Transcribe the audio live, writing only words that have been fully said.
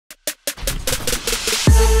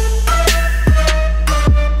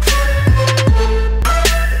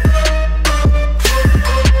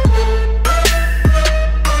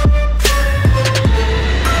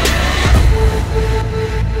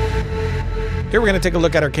Here we're going to take a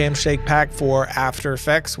look at our Cam Shake pack for After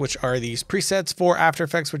Effects, which are these presets for After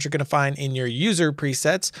Effects, which you're going to find in your user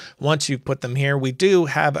presets. Once you've put them here, we do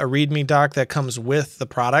have a README doc that comes with the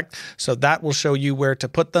product, so that will show you where to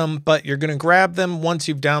put them, but you're going to grab them once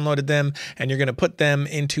you've downloaded them, and you're going to put them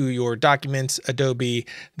into your Documents, Adobe,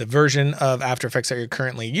 the version of After Effects that you're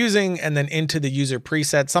currently using, and then into the user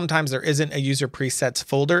presets. Sometimes there isn't a user presets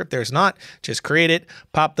folder. If there's not, just create it,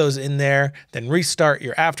 pop those in there, then restart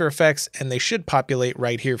your After Effects, and they should populate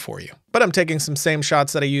right here for you. But I'm taking some same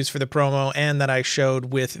shots that I used for the promo and that I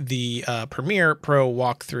showed with the Premiere Pro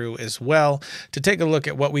walkthrough as well to take a look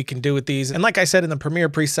at what we can do with these. And like I said in the Premiere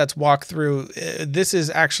presets walkthrough, this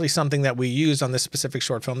is actually something that we used on this specific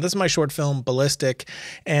short film. This is my short film, Ballistic,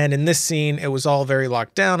 and in this scene, it was all very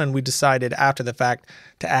locked down, and we decided after the fact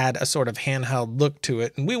to add a sort of handheld look to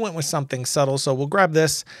it. And we went with something subtle, so we'll grab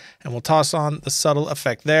this and we'll toss on the subtle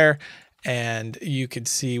effect there. And you can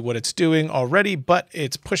see what it's doing already, but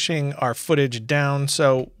it's pushing our footage down.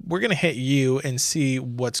 So we're going to hit U and see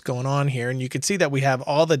what's going on here. And you can see that we have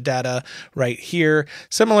all the data right here,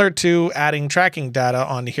 similar to adding tracking data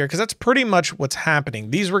onto here, because that's pretty much what's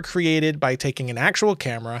happening. These were created by taking an actual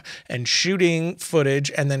camera and shooting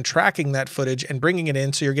footage and then tracking that footage and bringing it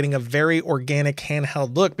in. So you're getting a very organic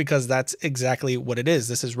handheld look, because that's exactly what it is.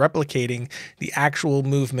 This is replicating the actual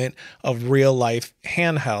movement of real life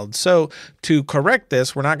handheld. So to correct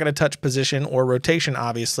this, we're not going to touch position or rotation,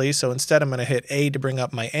 obviously. So instead, I'm going to hit A to bring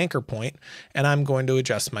up my anchor point, and I'm going to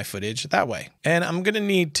adjust my footage that way. And I'm going to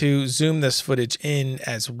need to zoom this footage in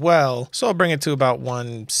as well. So I'll bring it to about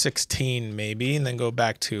 1/16 maybe, and then go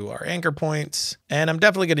back to our anchor points. And I'm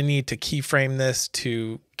definitely going to need to keyframe this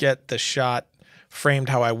to get the shot framed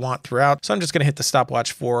how I want throughout. So I'm just going to hit the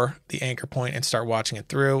stopwatch for the anchor point and start watching it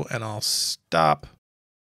through, and I'll stop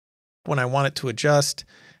when I want it to adjust.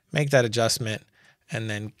 Make that adjustment, and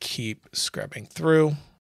then keep scrubbing through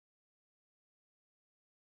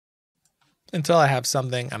until I have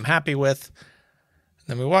something I'm happy with. And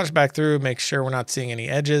then we watch back through, make sure we're not seeing any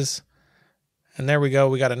edges. And there we go.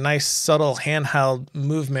 We got a nice subtle handheld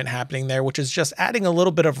movement happening there, which is just adding a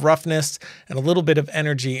little bit of roughness and a little bit of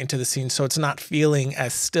energy into the scene, so it's not feeling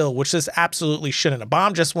as still, which this absolutely shouldn't. A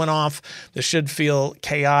bomb just went off. This should feel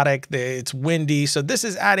chaotic. It's windy. So this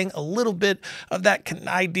is adding a little bit of that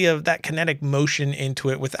idea of that kinetic motion into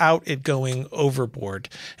it without it going overboard.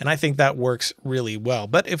 And I think that works really well.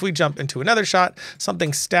 But if we jump into another shot,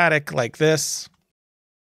 something static like this,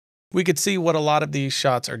 we could see what a lot of these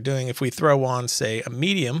shots are doing if we throw on, say, a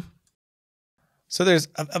medium. So there's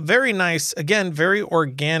a very nice, again, very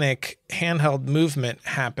organic handheld movement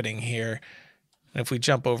happening here. And if we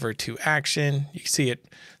jump over to action, you see it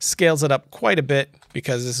scales it up quite a bit,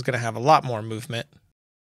 because this is going to have a lot more movement.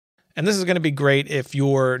 And this is going to be great if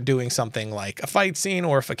you're doing something like a fight scene,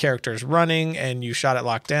 or if a character is running and you shot it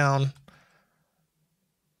locked down.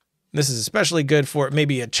 This is especially good for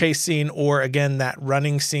maybe a chase scene, or again, that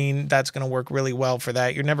running scene. That's going to work really well for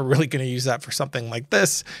that. You're never really going to use that for something like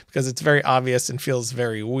this, because it's very obvious and feels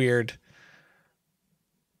very weird.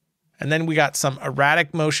 And then we got some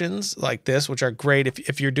erratic motions like this, which are great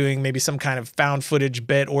if you're doing maybe some kind of found footage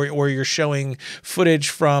bit, or you're showing footage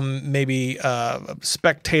from maybe a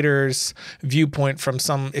spectator's viewpoint from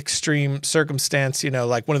some extreme circumstance, you know,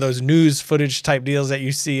 like one of those news footage type deals that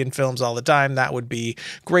you see in films all the time. That would be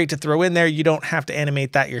great to throw in there. You don't have to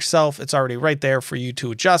animate that yourself. It's already right there for you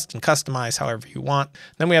to adjust and customize however you want.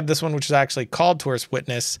 Then we have this one, which is actually called Tourist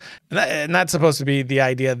Witness. And that's supposed to be the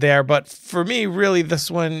idea there. But for me, really, this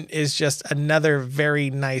one is just another very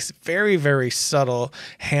nice, very, very subtle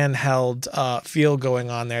handheld feel going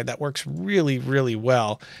on there that works really, really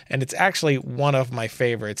well. And it's actually one of my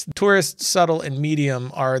favorites. Tourist, subtle, and medium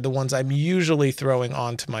are the ones I'm usually throwing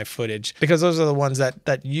onto my footage, because those are the ones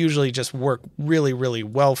that usually just work really, really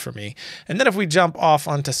well for me. And then if we jump off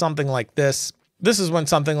onto something like this, this is when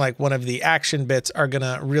something like one of the action bits are going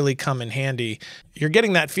to really come in handy. You're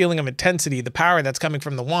getting that feeling of intensity. The power that's coming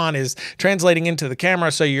from the wand is translating into the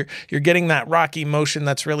camera, so you're getting that rocky motion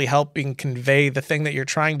that's really helping convey the thing that you're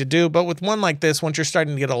trying to do. But with one like this, once you're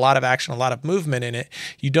starting to get a lot of action, a lot of movement in it,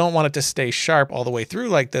 you don't want it to stay sharp all the way through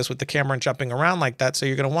like this with the camera jumping around like that. So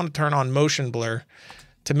you're going to want to turn on motion blur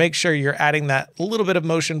to make sure you're adding that little bit of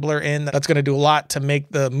motion blur in. That's going to do a lot to make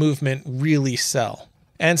the movement really sell.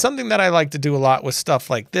 And something that I like to do a lot with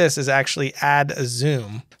stuff like this is actually add a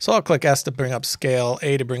zoom. So I'll click S to bring up scale,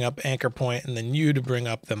 A to bring up anchor point, and then U to bring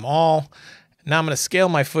up them all. Now I'm going to scale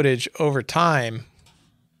my footage over time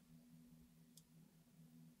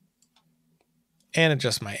and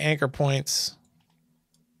adjust my anchor points.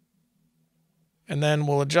 And then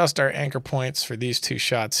we'll adjust our anchor points for these two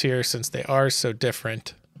shots here, since they are so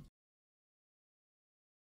different.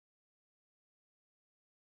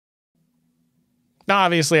 Now,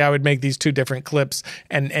 obviously, I would make these 2 different clips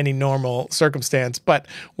in any normal circumstance, but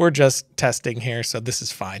we're just testing here, so this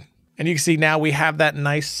is fine. And you can see now we have that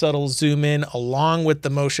nice subtle zoom in along with the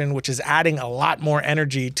motion, which is adding a lot more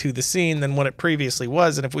energy to the scene than what it previously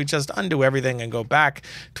was. And if we just undo everything and go back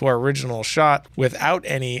to our original shot without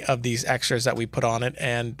any of these extras that we put on it,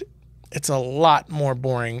 and it's a lot more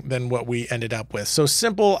boring than what we ended up with. So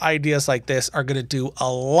simple ideas like this are going to do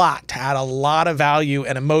a lot to add a lot of value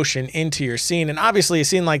and emotion into your scene. And obviously a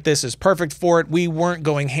scene like this is perfect for it. We weren't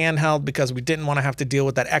going handheld because we didn't want to have to deal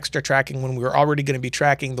with that extra tracking when we were already going to be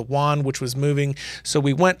tracking the wand, which was moving. So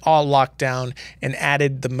we went all locked down and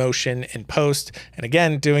added the motion in post. And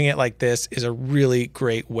again, doing it like this is a really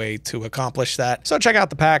great way to accomplish that. So check out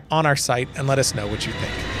the pack on our site and let us know what you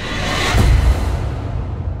think.